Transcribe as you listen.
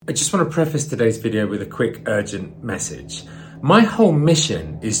I just want to preface today's video with a quick urgent message. My whole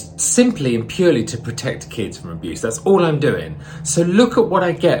mission is simply and purely to protect kids from abuse. That's all I'm doing. So look at what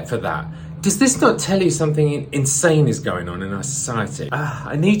I get for that. Does this not tell you something insane is going on in our society?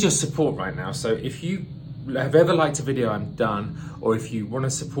 I need your support right now. So if you have ever liked a video I've done, or if you want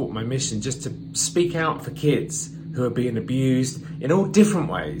to support my mission just to speak out for kids who are being abused in all different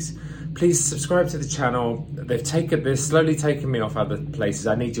ways, please subscribe to the channel. They're slowly taking me off other places.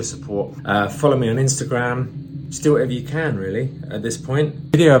 I need your support. Follow me on Instagram. Just do whatever you can, really, at this point.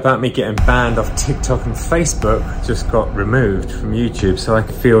 Video about me getting banned off TikTok and Facebook just got removed from YouTube, so I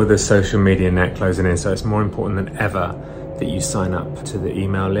can feel the social media net closing in. So it's more important than ever that you sign up to the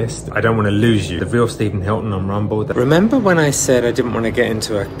email list. I don't want to lose you. The real Stephen Hilton on Rumble. Remember when I said I didn't want to get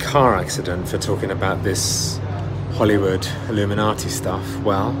into a car accident for talking about this Hollywood Illuminati stuff?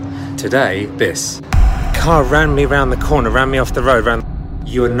 Well, today, this car ran me round the corner, ran me off the road.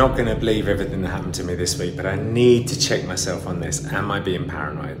 You are not going to believe everything that happened to me this week, but I need to check myself on this. Am I being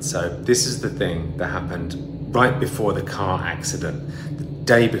paranoid? So this is the thing that happened right before the car accident, the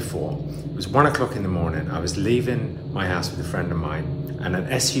day before. It was 1 o'clock in the morning. I was leaving my house with a friend of mine, and an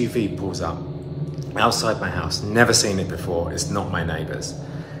SUV pulls up outside my house. Never seen it before. It's not my neighbour's.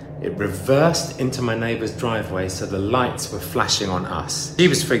 It reversed into my neighbour's driveway, so the lights were flashing on us. She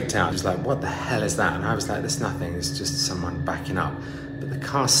was freaked out. She was like, what the hell is that? And I was like, there's nothing, it's just someone backing up. But the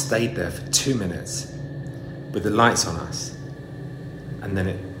car stayed there for 2 minutes with the lights on us. And then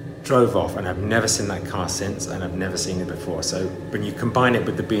it drove off, and I've never seen that car since, and I've never seen it before. So when you combine it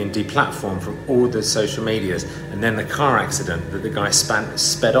with the being deplatformed from all the social medias, and then the car accident that the guy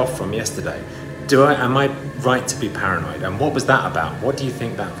sped off from yesterday, am I right to be paranoid? And what was that about? What do you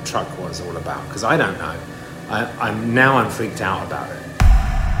think that truck was all about? Because I don't know. I'm freaked out about it.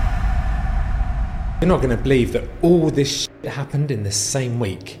 You're not going to believe that all this shit happened in the same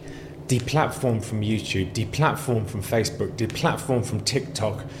week. Deplatformed from YouTube, deplatformed from Facebook, deplatformed from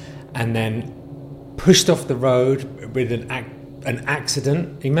TikTok, and then pushed off the road with an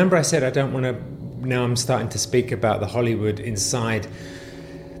accident. Remember I said I don't want to, now I'm starting to speak about the Hollywood inside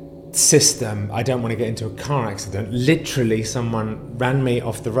system. I don't want to get into a car accident. Literally, someone ran me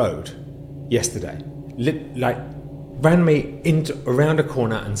off the road yesterday. Ran me around a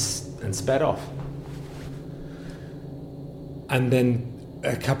corner and sped off. And then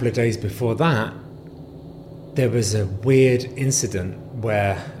a couple of days before that, there was a weird incident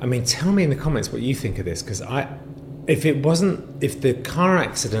where, I mean, tell me in the comments what you think of this, because if the car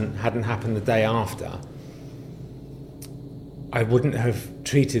accident hadn't happened the day after, I wouldn't have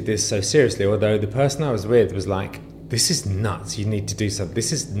treated this so seriously, although the person I was with was like, this is nuts, you need to do something,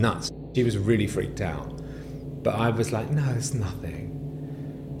 this is nuts. She was really freaked out. But I was like, no, it's nothing.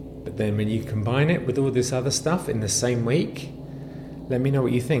 But then when you combine it with all this other stuff in the same week, let me know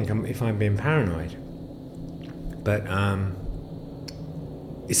what you think, if I'm being paranoid. But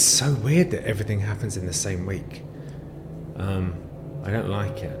it's so weird that everything happens in the same week. I don't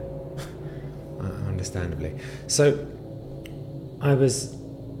like it, understandably. So I was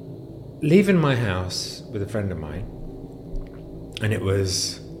leaving my house with a friend of mine, and it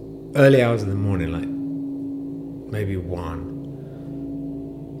was early hours of the morning, like maybe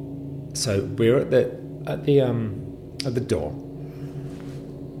 1. So we were at the door,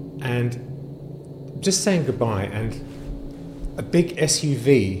 and just saying goodbye, and a big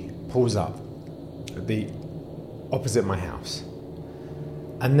SUV pulls up at the opposite my house,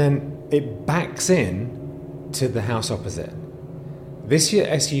 and then it backs in to the house opposite. This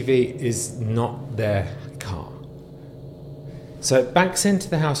SUV is not their car. So it backs into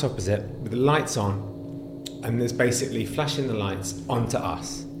the house opposite with the lights on, and there's basically flashing the lights onto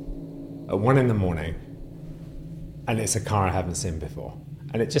us at 1 in the morning, and it's a car I haven't seen before.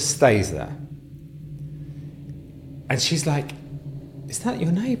 And it just stays there. And she's like, is that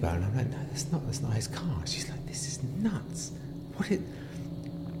your neighbour? And I'm like, no, that's not his car. She's like, this is nuts.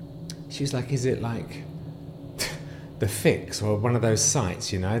 She was like, is it like The Fix or one of those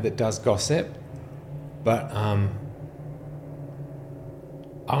sites, you know, that does gossip? But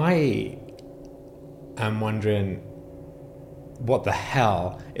I am wondering what the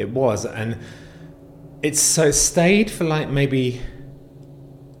hell it was. And it stayed for like maybe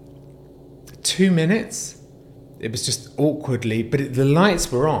 2 minutes. It was just awkwardly, but the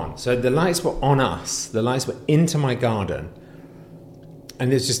lights were on. So the lights were on us. The lights were into my garden.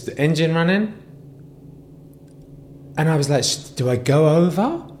 And there's just the engine running. And I was like, do I go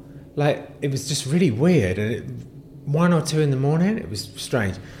over? Like, it was just really weird. And 1 or 2 in the morning, it was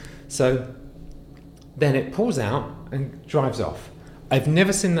strange. So then it pulls out and drives off. I've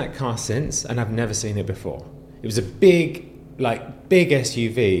never seen that car since, and I've never seen it before. It was a big, like big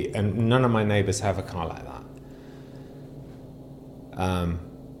SUV, and none of my neighbours have a car like that.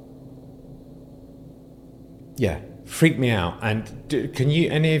 Yeah, freaked me out. And can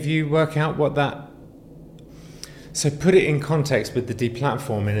any of you work out what that? So put it in context with the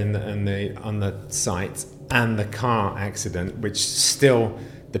deplatforming on the site and the car accident, which still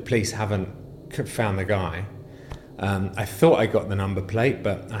the police haven't found the guy. I thought I got the number plate,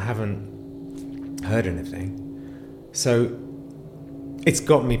 but I haven't heard anything. So it's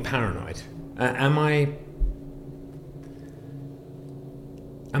got me paranoid.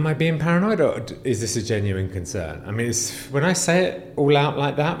 Am I being paranoid, or is this a genuine concern? I mean, when I say it all out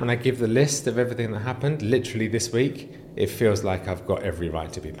like that, when I give the list of everything that happened, literally this week, it feels like I've got every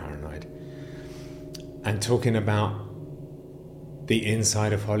right to be paranoid. And talking about the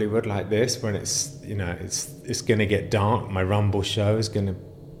inside of Hollywood like this, when it's going to get dark, my Rumble show is going to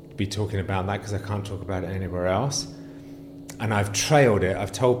be talking about that because I can't talk about it anywhere else. And I've trailed it.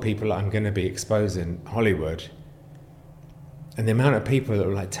 I've told people I'm going to be exposing Hollywood. And the amount of people that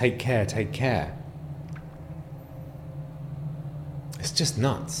were like, take care. It's just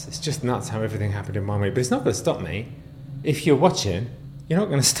nuts. It's just nuts how everything happened in 1 week. But it's not going to stop me. If you're watching, you're not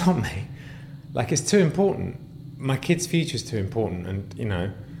going to stop me. Like, it's too important. My kids' future is too important.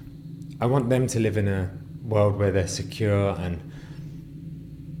 And, I want them to live in a world where they're secure, and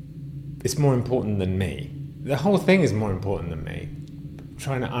it's more important than me. The whole thing is more important than me. I'm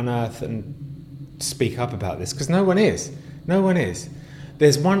trying to unearth and speak up about this, because no one is. No one is.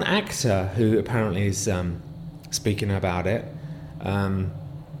 There's one actor who apparently is speaking about it, and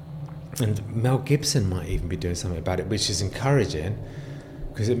Mel Gibson might even be doing something about it, which is encouraging,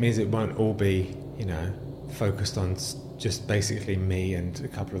 because it means it won't all be, focused on just basically me and a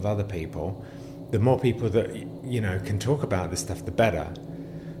couple of other people. The more people that, can talk about this stuff, the better.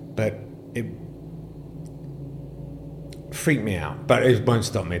 But it freaked me out, but it won't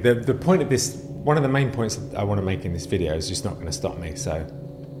stop me. The point of this, one of the main points that I want to make in this video is just not going to stop me. So,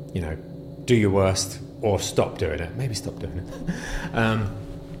 do your worst or stop doing it. Maybe stop doing it.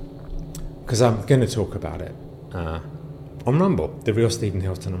 Because I'm going to talk about it on Rumble, The Real Stephen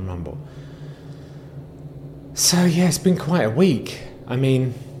Hilton on Rumble. So, yeah, it's been quite a week. I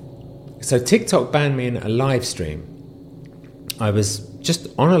mean, so TikTok banned me in a live stream. I was just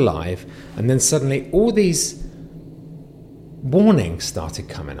on a live, and then suddenly all these warnings started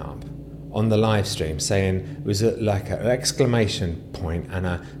coming up on the live stream, saying it was like an exclamation point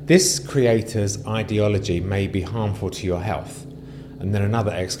and this creator's ideology may be harmful to your health, and then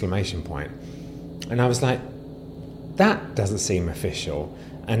another exclamation point. And I was like, that doesn't seem official.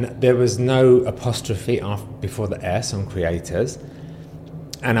 And there was no apostrophe before the S on creators.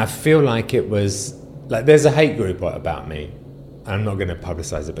 And I feel like it was like, there's a hate group about me. I'm not going to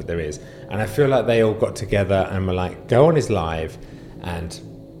publicise it, but there is. And I feel like they all got together and were like, go on his live and,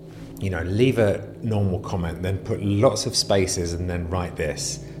 leave a normal comment, then put lots of spaces and then write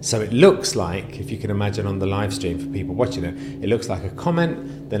this. So it looks like, if you can imagine on the live stream for people watching it, it looks like a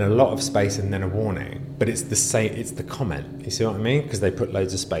comment, then a lot of space and then a warning. But it's the same, it's the comment. You see what I mean? Because they put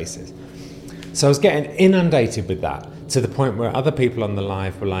loads of spaces. So I was getting inundated with that, to the point where other people on the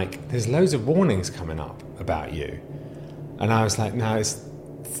live were like, there's loads of warnings coming up about you. And I was like, no,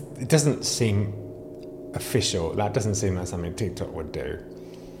 it doesn't seem official. That doesn't seem like something TikTok would do.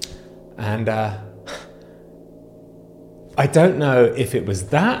 And I don't know if it was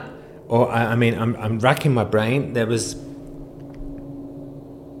that, or I'm racking my brain. There was,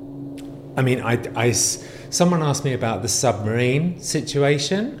 someone asked me about the submarine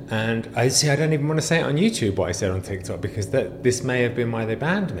situation, and I don't even want to say it on YouTube what I said on TikTok, because this may have been why they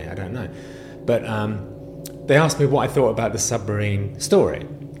banned me. I don't know, but they asked me what I thought about the submarine story,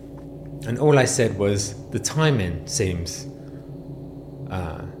 and all I said was the timing seems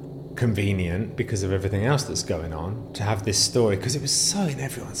convenient because of everything else that's going on to have this story, because it was so in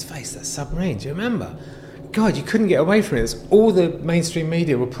everyone's face, that submarine. Do you remember? God, you couldn't get away from it. It's all the mainstream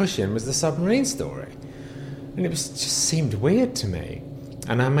media were pushing was the submarine story, and it just seemed weird to me,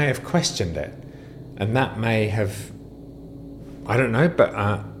 and I may have questioned it, and that may have, I don't know, but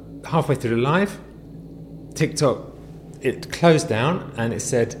halfway through the live, TikTok, it closed down and it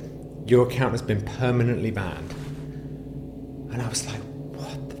said, your account has been permanently banned. And I was like,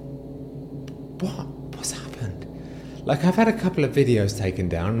 what's happened? Like, I've had a couple of videos taken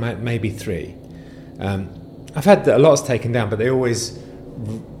down, maybe 3. I've had a lot taken down, but they always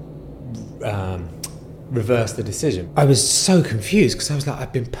reverse the decision. I was so confused, because I was like,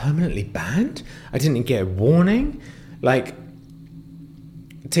 I've been permanently banned? I didn't get a warning? Like,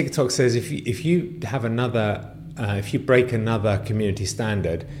 TikTok says if you have if you break another community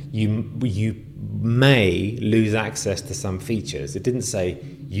standard, you may lose access to some features. It didn't say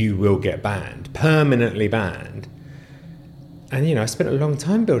you will get banned, permanently banned. And I spent a long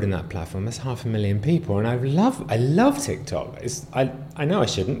time building that platform. That's 500,000 people, and I love TikTok. I know I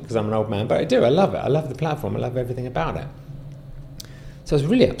shouldn't because I'm an old man, but I do. I love it. I love the platform. I love everything about it. So I was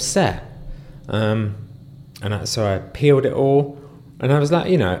really upset, so I peeled it all, and I was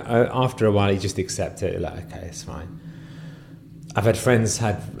like, after a while, you just accept it. Like, okay, it's fine. I've had friends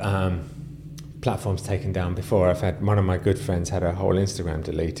had platforms taken down before. I've had one of my good friends had her whole Instagram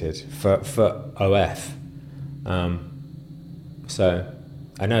deleted for OF. So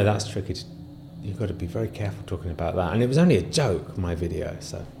I know that's tricky. You've got to be very careful talking about that. And it was only a joke, my video.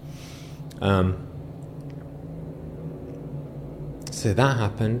 So that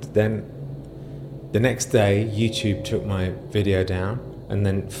happened. Then the next day, YouTube took my video down, and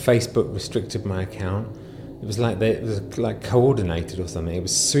then Facebook restricted my account. It was like it was like coordinated or something. It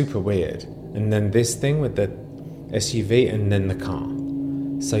was super weird. And then this thing with the SUV and then the car.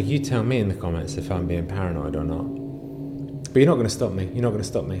 So you tell me in the comments if I'm being paranoid or not. But you're not going to stop me. You're not going to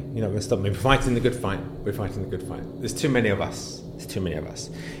stop me. You're not going to stop me. We're fighting the good fight. We're fighting the good fight. There's too many of us. There's too many of us.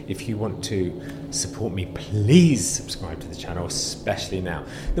 If you want to support me, please subscribe to the channel, especially now.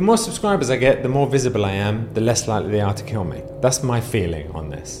 The more subscribers I get, the more visible I am, the less likely they are to kill me. That's my feeling on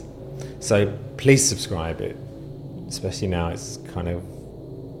this. So please subscribe. It, especially now, it's kind of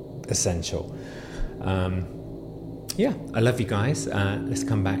essential. I love you guys. Let's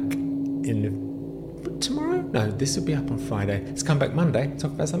come back tomorrow? No, this will be up on Friday. Let's come back Monday and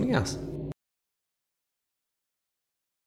talk about something else.